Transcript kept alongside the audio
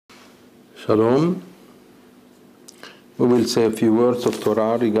Shalom. We will say a few words of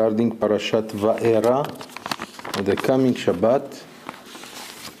Torah regarding Parashat Vaera, the coming Shabbat.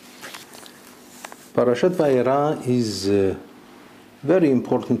 Parashat Vaera is a very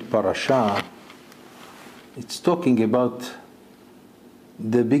important parasha. It's talking about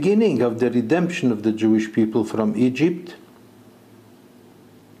the beginning of the redemption of the Jewish people from Egypt.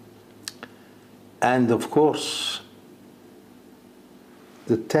 And of course,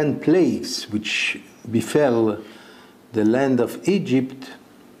 the 10 plagues which befell the land of Egypt,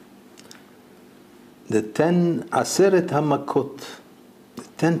 the 10 Aseret Hamakot, the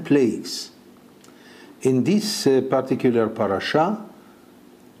 10 plagues. In this particular parasha,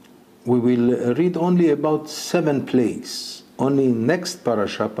 we will read only about 7 plagues. Only next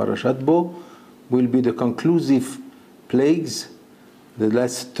parasha, Parashat Bo, will be the conclusive plagues, the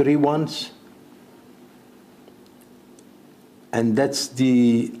last 3 ones. And that's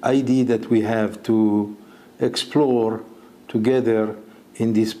the idea that we have to explore together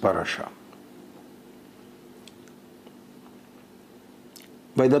in this parasha.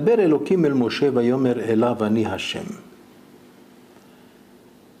 וידבר אלוקים אל משה ויאמר אליו אני השם.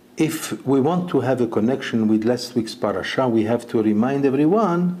 If we want to have a connection with last week's parasha, we have to remind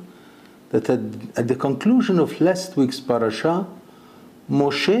everyone that at the conclusion of last week's parasha,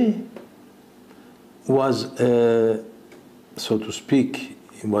 Moshe was so to speak,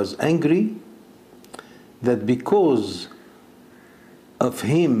 he was angry that because of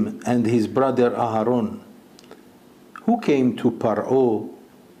him and his brother Aharon, who came to Paro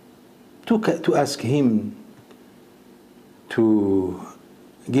to ask him to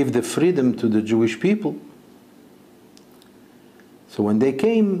give the freedom to the Jewish people. So when they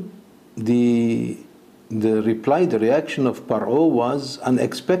came, the reply, the reaction of Paro was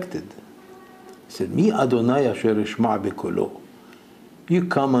unexpected. He said, Mi Adonai asher eshma bekolo. You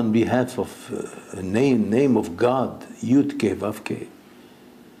come on behalf of a name of God, Yudke Vavke.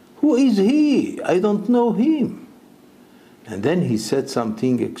 Who is he? I don't know him. And then he said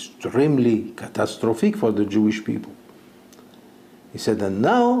something extremely catastrophic for the Jewish people. He said, and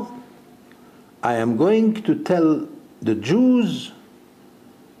now I am going to tell the Jews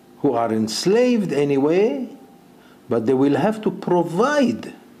who are enslaved anyway, but they will have to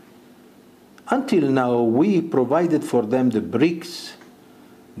provide. Until now, we provided for them the bricks,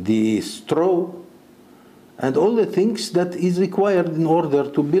 the straw, and all the things that is required in order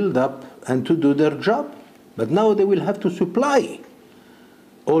to build up and to do their job. But now they will have to supply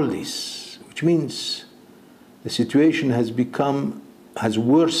all this, which means the situation has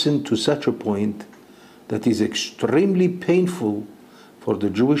worsened to such a point that is extremely painful for the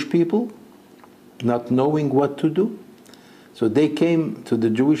Jewish people, not knowing what to do. So they came to the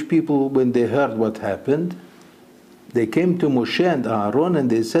Jewish people when they heard what happened. They came to Moshe and Aaron and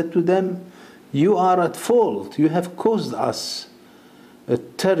they said to them, you are at fault. You have caused us a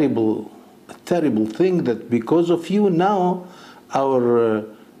terrible thing that because of you now our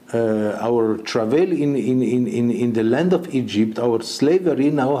travel in the land of Egypt, our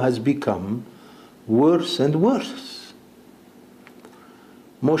slavery now has become worse and worse.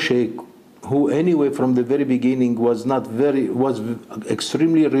 Moshe, who anyway from the very beginning was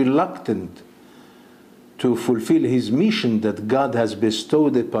extremely reluctant to fulfill his mission that God has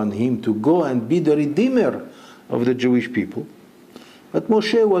bestowed upon him to go and be the redeemer of the Jewish people. But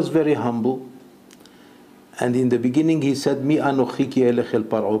Moshe was very humble. And in the beginning he said, Mi anochi ki elech el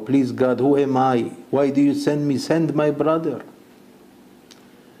Paro. Please God, who am I? Why do you send me? Send my brother.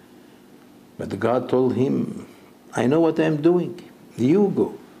 But God told him, I know what I am doing. You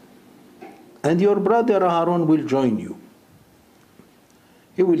go. And your brother Aaron will join you.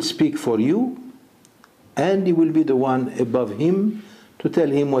 He will speak for you, and he will be the one above him to tell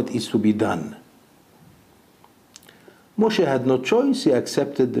him what is to be done. Moshe had no choice. He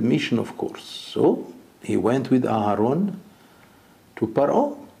accepted the mission, of course. So he went with Aaron to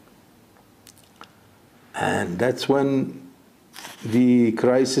Paro. And that's when the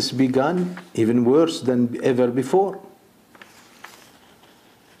crisis began, even worse than ever before.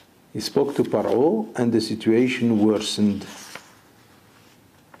 He spoke to Paro, and the situation worsened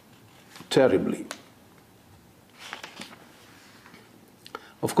terribly.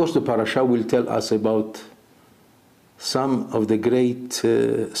 Of course, the parasha will tell us about some of the great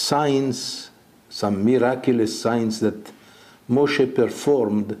signs, some miraculous signs that Moshe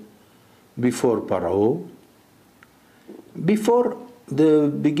performed before Paro, before the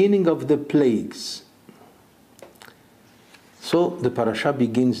beginning of the plagues. So the parasha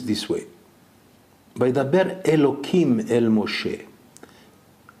begins this way. Vaydaber Elokim el Moshe.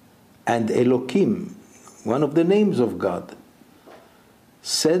 And Elokim, one of the names of God,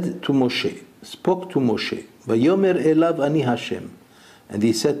 said to Moshe, spoke to Moshe, Vayomer elav ani Hashem. And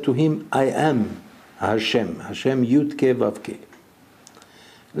he said to him, I am Hashem, Hashem Yud Ke Vav Ke.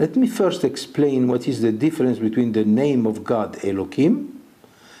 Let me first explain what is the difference between the name of God, Elohim,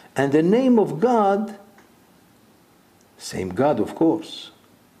 and the name of God, same God of course,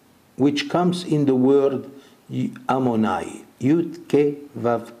 which comes in the word Amonai, Yud Ke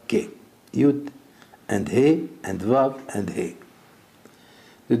Vav Ke, Yud and He and Vav and He.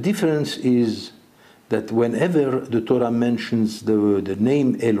 The difference is that whenever the Torah mentions the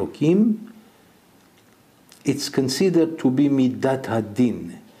name Elohim, it's considered to be Midat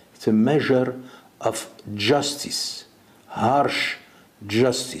Hadin. It's a measure of justice, harsh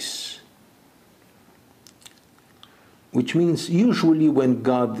justice. Which means usually when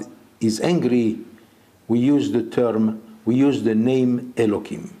God is angry, we use the name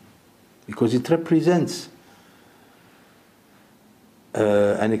Elohim, because it represents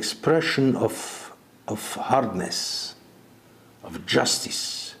an expression of hardness, of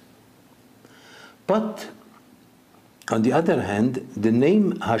justice. But on the other hand, the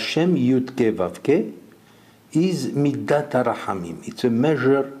name Hashem Yud Ke Vav Ke is Midat HaRachamim. It's a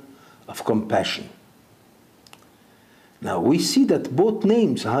measure of compassion. Now we see that both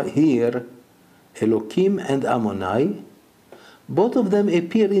names here, Elohim and Amonai, both of them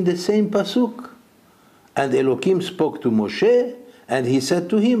appear in the same pasuk. And Elohim spoke to Moshe, and he said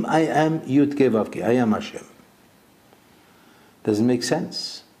to him, I am Yud Ke Vav Ke, I am Hashem. Doesn't make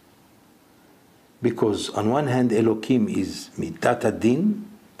sense. Because on one hand, Elohim is Midat Hadin,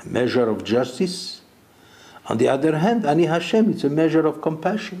 a measure of justice. On the other hand, Ani Hashem, it's a measure of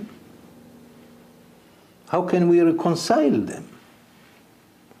compassion. How can we reconcile them?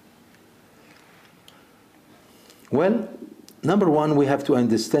 Well, number one, we have to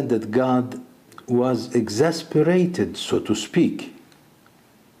understand that God was exasperated, so to speak,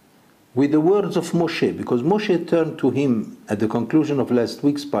 with the words of Moshe, because Moshe turned to him at the conclusion of last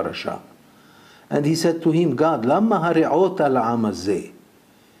week's parasha, and he said to him, God, Lama hari'ota la'am hazeh?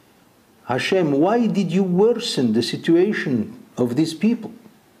 Hashem, why did you worsen the situation of these people?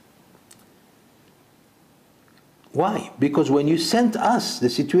 Why? Because when you sent us, the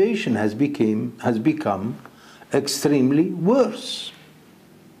situation has become extremely worse.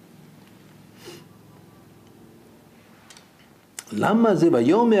 למה זה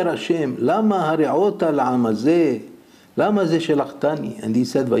ויאמר השם, למה הרעות לעם הזה, למה זה שלחתני? And he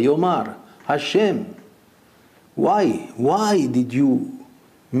said, ויאמר, Hashem, why did you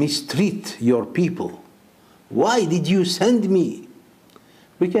mistreat your people? Why did you send me?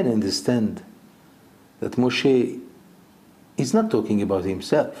 We can understand that Moshe is not talking about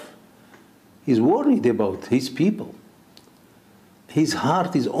himself. He's worried about his people. His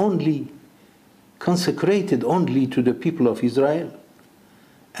heart is only consecrated only to the people of Israel.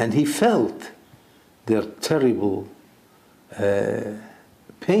 And he felt their terrible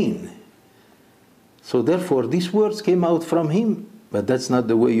pain. So therefore, these words came out from him. But that's not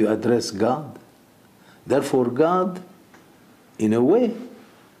the way you address God. Therefore, God, in a way,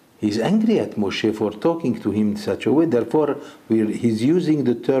 he's angry at Moshe for talking to him in such a way. Therefore, he's using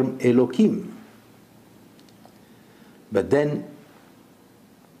the term Elohim. But then,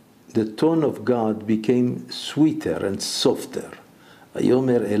 the tone of God became sweeter and softer.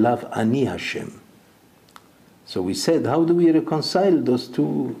 Vayomer elav ani Hashem. So we said, how do we reconcile those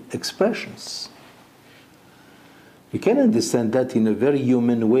two expressions? We can understand that in a very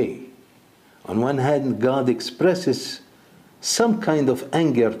human way. On one hand, God expresses some kind of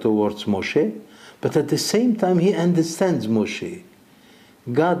anger towards Moshe, but at the same time he understands Moshe.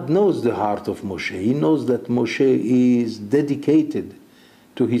 God knows the heart of Moshe. He knows that Moshe is dedicated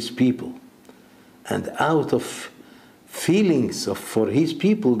to his people. And out of feelings for his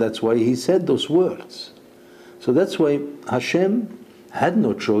people, that's why he said those words. So that's why Hashem had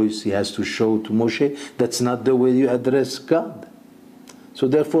no choice. He has to show to Moshe, that's not the way you address God. So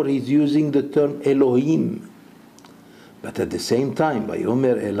therefore he's using the term Elohim. But at the same time,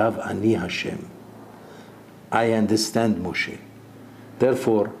 Vayomer elav ani Hashem. I understand Moshe.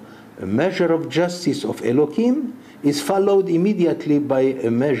 Therefore, a measure of justice of Elohim is followed immediately by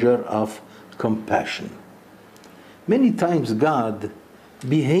a measure of compassion. Many times God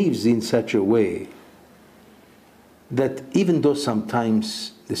behaves in such a way that even though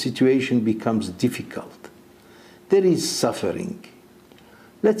sometimes the situation becomes difficult, there is suffering.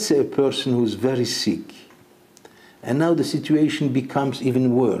 Let's say a person who's very sick, and now the situation becomes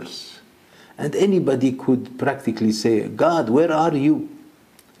even worse. And anybody could practically say, God, where are you?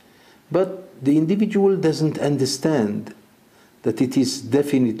 But the individual doesn't understand that it is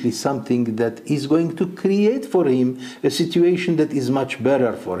definitely something that is going to create for him a situation that is much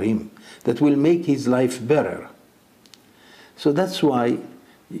better for him, that will make his life better. So that's why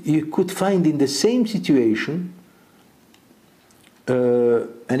you could find in the same situation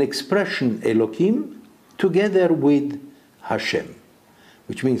an expression Elohim together with Hashem,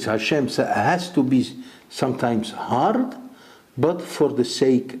 which means Hashem has to be sometimes hard, but for the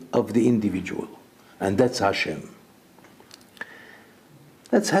sake of the individual, and that's Hashem.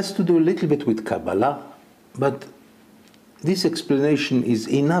 That has to do a little bit with Kabbalah, but this explanation is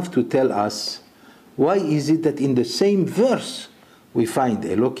enough to tell us why is it that in the same verse we find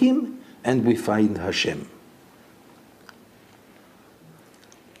Elohim and we find Hashem.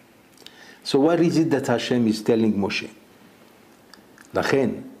 So what is it that Hashem is telling Moshe? לכן,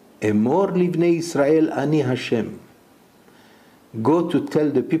 אמור לבני ישראל אני Hashem. Go to tell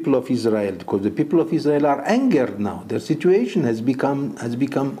the people of Israel, because the people of Israel are angered now. Their situation has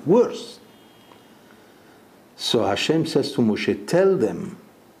become worse. So Hashem says to Moshe, tell them,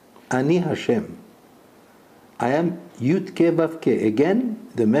 Ani Hashem. I am Yud Ke Vav Ke. Again,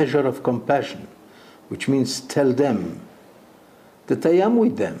 the measure of compassion, which means tell them that I am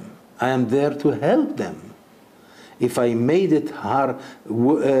with them. I am there to help them. If I made it harder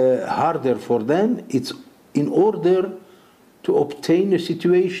for them, it's in order to obtain a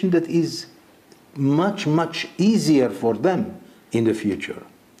situation that is much, much easier for them in the future.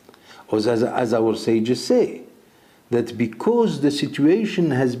 As our sages say, that because the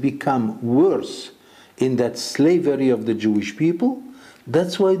situation has become worse in that slavery of the Jewish people,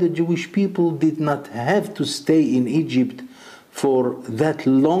 that's why the Jewish people did not have to stay in Egypt for that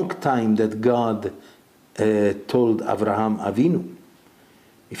long time that God told Avraham Avinu.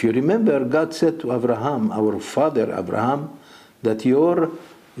 If you remember, God said to Avraham, our father Avraham, that your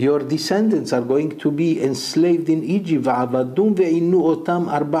descendants are going to be enslaved in Egypt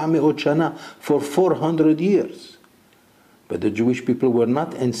for 400 years. But the Jewish people were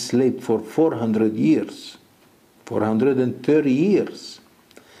not enslaved for 400 years, 430 years.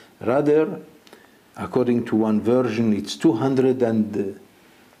 Rather, according to one version, it's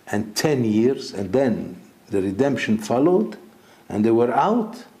 210 years, and then the redemption followed, and they were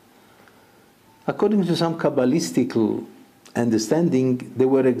out. According to some Kabbalistic understanding, they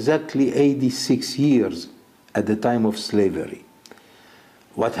were exactly 86 years at the time of slavery.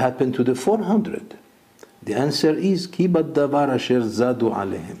 What happened to the 400? The answer is Ki bad davar asher zadu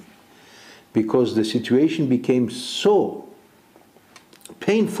alehem, because the situation became so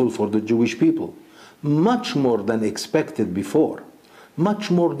painful for the Jewish people, much more than expected before,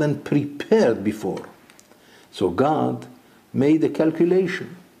 much more than prepared before. So God made a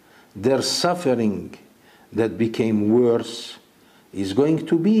calculation. Their suffering that became worse is going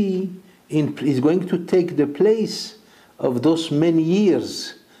to take the place of those many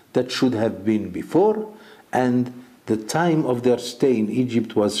years that should have been before, and the time of their stay in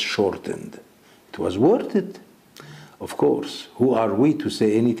Egypt was shortened. It was worth it. Of course, who are we to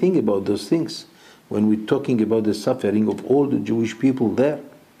say anything about those things when we're talking about the suffering of all the Jewish people there?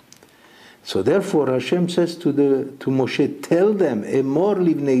 So therefore Hashem says to Moshe, tell them, Emor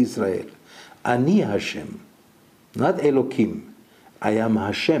livnei Israel, Ani Hashem, not Elohim, I am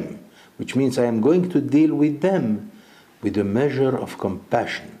Hashem, which means I am going to deal with them with a measure of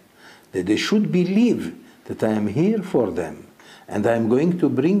compassion, that they should believe that I am here for them, and I am going to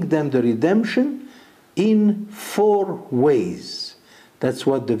bring them the redemption in 4 ways. That's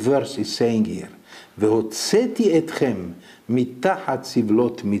what the verse is saying here. Vehotzeti etchem mitachat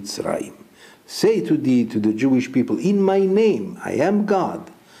sivlot Mitzrayim. Say to the Jewish people, in my name, I am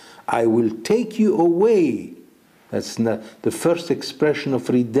God, I will take you away. That's not the first expression of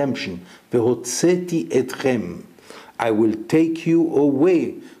redemption. Vehotzeti etchem. I will take you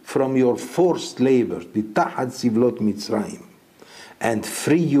away from your forced labor, mitachat sivlot Mitzrayim, and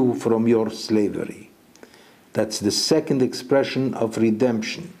free you from your slavery. That's the second expression of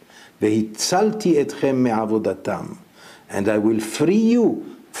redemption. Vehitzalti etchem me'avodatam. And I will free you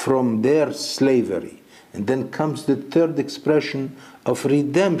from their slavery. And then comes the third expression of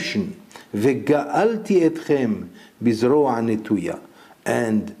redemption. Vega'alti etchem bizro'a netuya.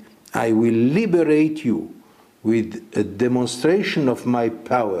 And I will liberate you with a demonstration of my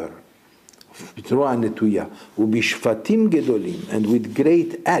power. Bizro'a netuya. Ubishfatim gedolim. And with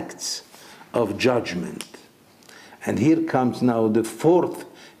great acts of judgment. And here comes now the fourth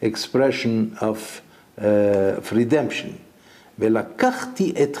expression of redemption.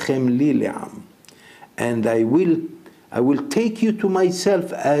 Velakachti etchem li le'am. And I will take you to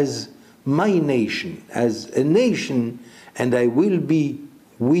myself as my nation, as a nation, and I will be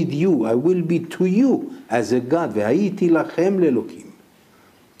with you. I will be to you as a God. V'hayiti lachem lelokim.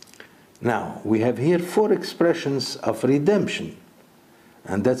 Now, we have here 4 expressions of redemption.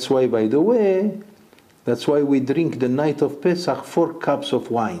 And that's why, by the way, that's why we drink the night of Pesach 4 cups of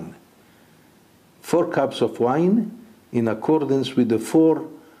wine. 4 cups of wine in accordance with the 4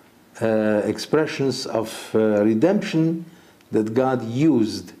 expressions of redemption that God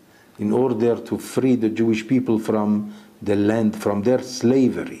used in order to free the Jewish people from the land, from their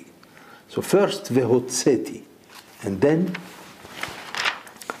slavery. So first, Vehotzeti. And then,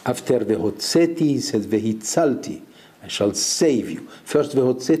 after Vehotzeti, he says, Vehitzalti. I shall save you. First,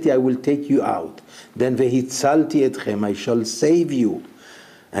 Vehotzeti, I will take you out. Then, Vehitzalti etchem, I shall save you.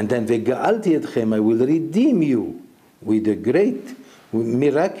 And then, Vega'alti etchem, I will redeem you with the great,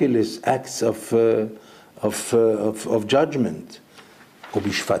 miraculous acts of judgment.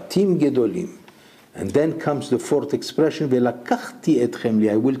 Ubishfatim gedolim. And then comes the 4th expression, Velakachti etchem li,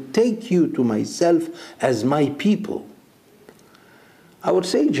 I will take you to myself as my people. Our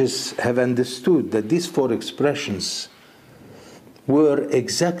sages have understood that these 4 expressions were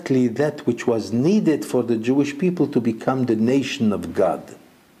exactly that which was needed for the Jewish people to become the nation of God.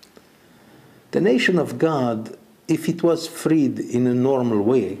 The nation of God, if it was freed in a normal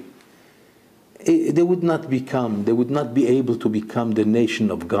way, they would not be able to become the nation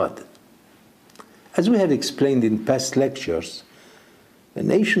of God. As we have explained in past lectures, the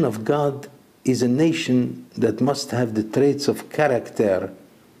nation of God is a nation that must have the traits of character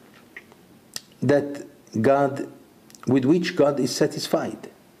with which God is satisfied.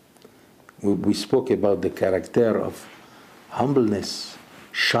 We spoke about the character of humbleness,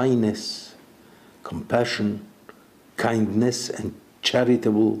 shyness, compassion, kindness, and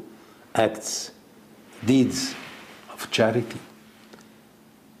charitable acts, deeds of charity.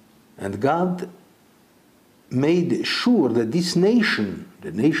 And God made sure that this nation,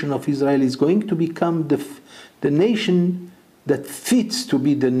 the nation of Israel, is going to become the nation that fits to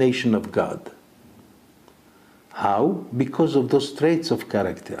be the nation of God. How? Because of those traits of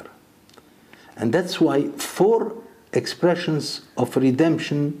character. And that's why 4 expressions of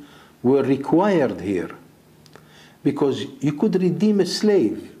redemption were required here. Because you could redeem a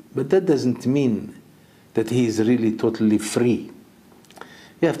slave, but that doesn't mean that he is really totally free.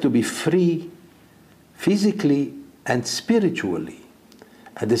 You have to be free physically and spiritually.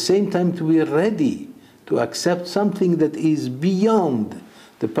 At the same time, to be ready to accept something that is beyond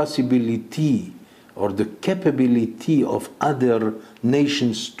the possibility or the capability of other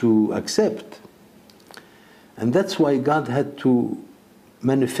nations to accept. And that's why God had to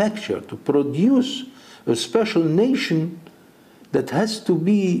manufacture, to produce a special nation that has to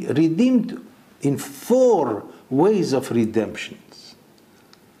be redeemed in 4 ways of redemptions.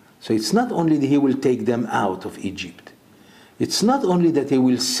 So it's not only that he will take them out of Egypt. It's not only that he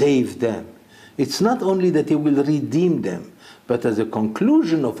will save them. It's not only that he will redeem them. But as a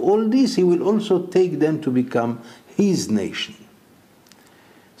conclusion of all this, he will also take them to become his nation.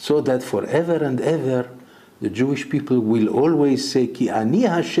 So that forever and ever, the Jewish people will always say, Ki ani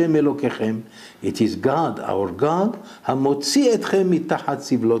Hashem Elokechem, it is God, our God, Hamotzi etchem mitachat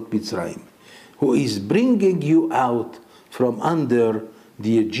sivlot Mitzrayim, who is bringing you out from under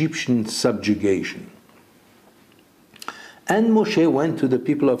the Egyptian subjugation. And Moshe went to the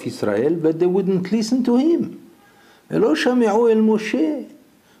people of Israel, but they wouldn't listen to him. Elo shami'u el Moshe.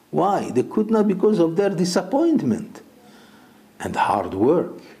 Why? They could not, because of their disappointment and hard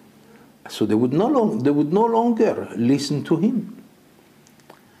work. So they would no longer listen to him.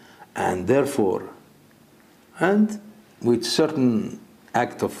 And therefore, and with certain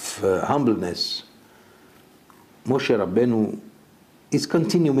act of humbleness, Moshe Rabbeinu is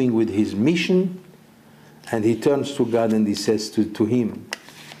continuing with his mission, and he turns to God and he says to him,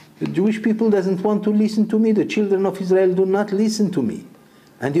 the Jewish people doesn't want to listen to me, the children of Israel do not listen to me.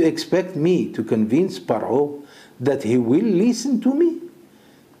 And you expect me to convince Paro that he will listen to me?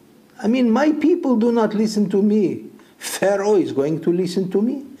 I mean, my people do not listen to me. Pharaoh is going to listen to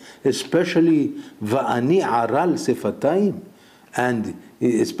me, especially Va'ani Aral Sefatayim, and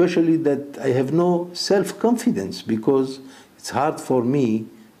especially that I have no self-confidence because it's hard for me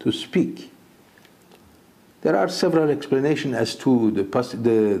to speak. There are several explanations as to the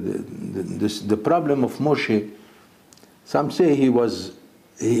problem of Moshe. Some say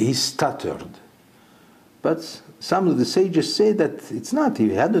he stuttered. But some of the sages say that it's not. He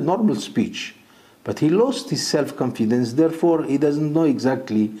had a normal speech. But he lost his self-confidence. Therefore, he doesn't know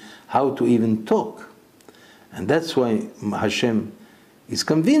exactly how to even talk. And that's why Hashem is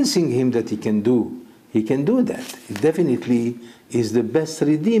convincing him that he can do that. He definitely is the best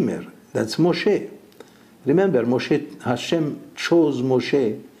redeemer. That's Moshe. Remember, Hashem chose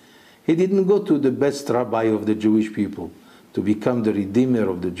Moshe. He didn't go to the best rabbi of the Jewish people to become the redeemer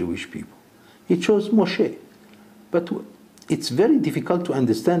of the Jewish people. He chose Moshe. But it's very difficult to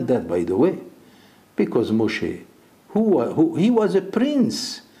understand that, by the way, because Moshe, he was a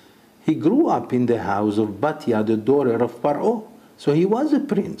prince. He grew up in the house of Batya, the daughter of Paro. So he was a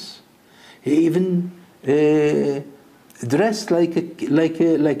prince. He even dressed like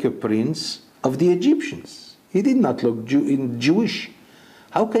a prince of the Egyptians. He did not look Jewish.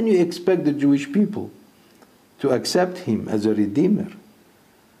 How can you expect the Jewish people to accept him as a redeemer?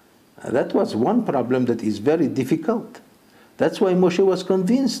 That was one problem that is very difficult. That's why Moshe was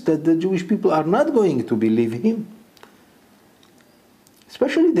convinced that the Jewish people are not going to believe him.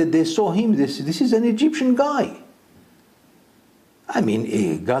 Especially that they saw him, this is an Egyptian guy. I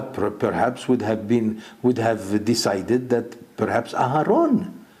mean, God perhaps would have decided that perhaps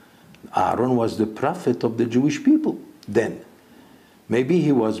Aaron was the prophet of the Jewish people then. Maybe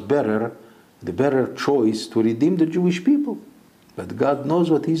he was the better choice to redeem the Jewish people. But God knows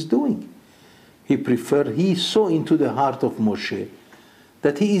what he's doing. He saw into the heart of Moshe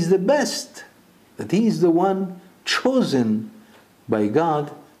that he is the best, that he is the one chosen by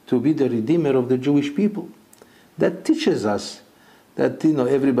God to be the redeemer of the Jewish people. That teaches us that,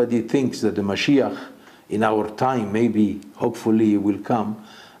 everybody thinks that the Mashiach in our time, maybe, hopefully he will come.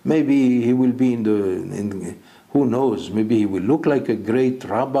 Maybe he will be who knows, maybe he will look like a great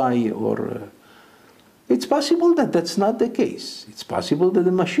rabbi, or it's possible that that's not the case. It's possible that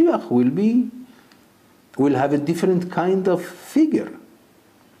the Mashiach will have a different kind of figure.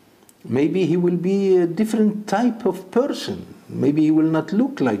 Maybe he will be a different type of person. Maybe he will not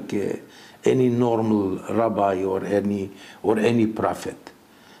look like any normal rabbi or any prophet.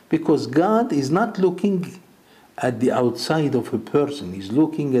 Because God is not looking at the outside of a person. He's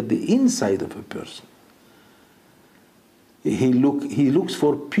looking at the inside of a person. He looks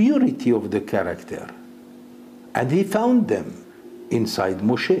for purity of the character. And he found them inside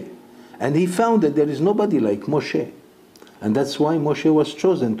Moshe. And he found that there is nobody like Moshe. And that's why Moshe was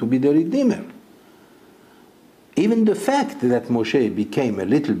chosen to be the Redeemer. Even the fact that Moshe became a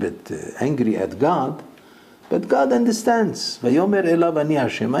little bit angry at God, but God understands. Vayomer elav ani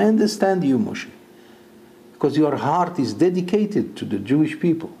Hashem, I understand you, Moshe. Because your heart is dedicated to the Jewish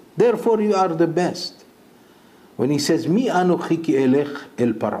people. Therefore you are the best. When he says, Mi anochi ki elech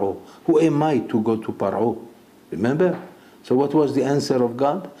el Paro, who am I to go to Paro? Remember? So what was the answer of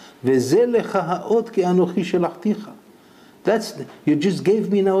God? Veze lecha ha'ot ki anochi shelachticha. You just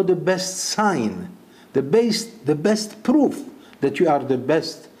gave me now the best sign, the best proof that you are the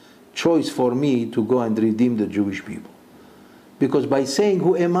best choice for me to go and redeem the Jewish people. Because by saying,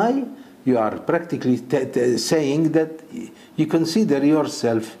 who am I? You are practically saying that you consider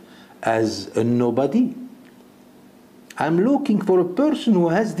yourself as a nobody. I'm looking for a person who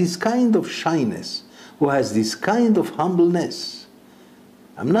has this kind of shyness, who has this kind of humbleness.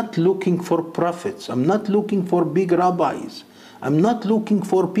 I'm not looking for prophets. I'm not looking for big rabbis. I'm not looking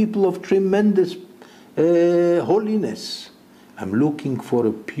for people of tremendous holiness. I'm looking for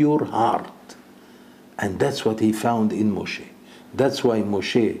a pure heart. And that's what he found in Moshe. That's why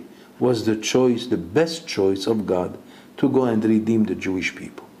Moshe was the best choice of God to go and redeem the Jewish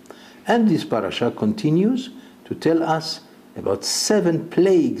people. And this parasha continues to tell us about 7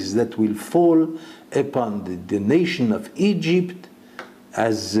 plagues that will fall upon the nation of Egypt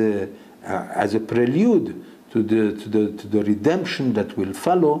as a prelude to the redemption that will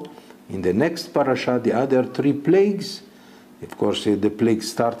follow in the next parasha. The other 3 plagues, of course, the plague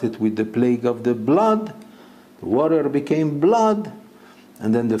started with the plague of the blood. The water became blood,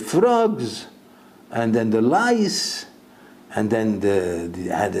 and then the frogs, and then the lice, and then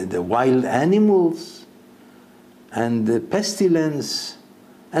the wild animals, and the pestilence,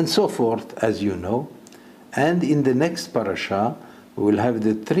 and so forth, as you know. And in the next parasha, we will have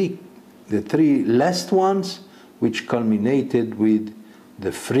the three last ones, which culminated with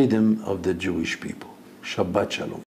the freedom of the Jewish people. Shabbat Shalom.